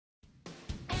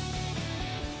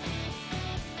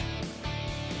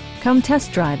Come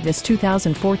test drive this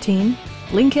 2014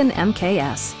 Lincoln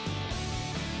MKS.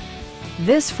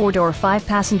 This four-door,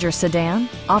 five-passenger sedan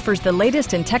offers the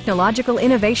latest in technological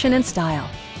innovation and style.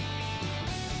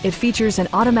 It features an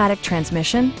automatic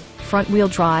transmission, front-wheel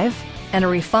drive, and a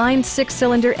refined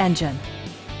six-cylinder engine.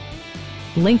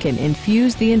 Lincoln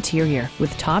infused the interior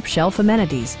with top-shelf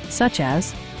amenities such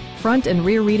as front and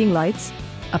rear reading lights,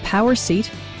 a power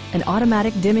seat, an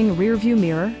automatic dimming rear-view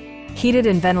mirror, heated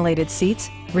and ventilated seats,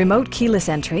 remote keyless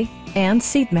entry, and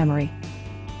seat memory.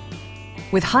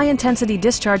 With high-intensity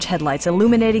discharge headlights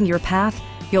illuminating your path,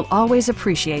 you'll always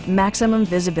appreciate maximum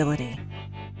visibility.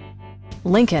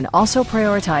 Lincoln also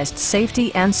prioritized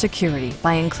safety and security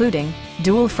by including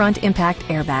dual front impact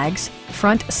airbags,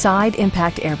 front side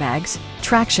impact airbags,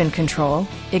 traction control,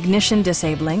 ignition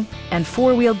disabling, and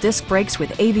four-wheel disc brakes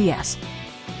with ABS.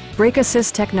 Brake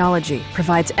Assist technology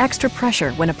provides extra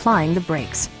pressure when applying the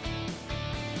brakes.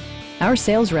 Our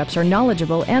sales reps are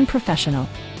knowledgeable and professional.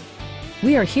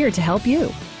 We are here to help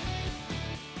you.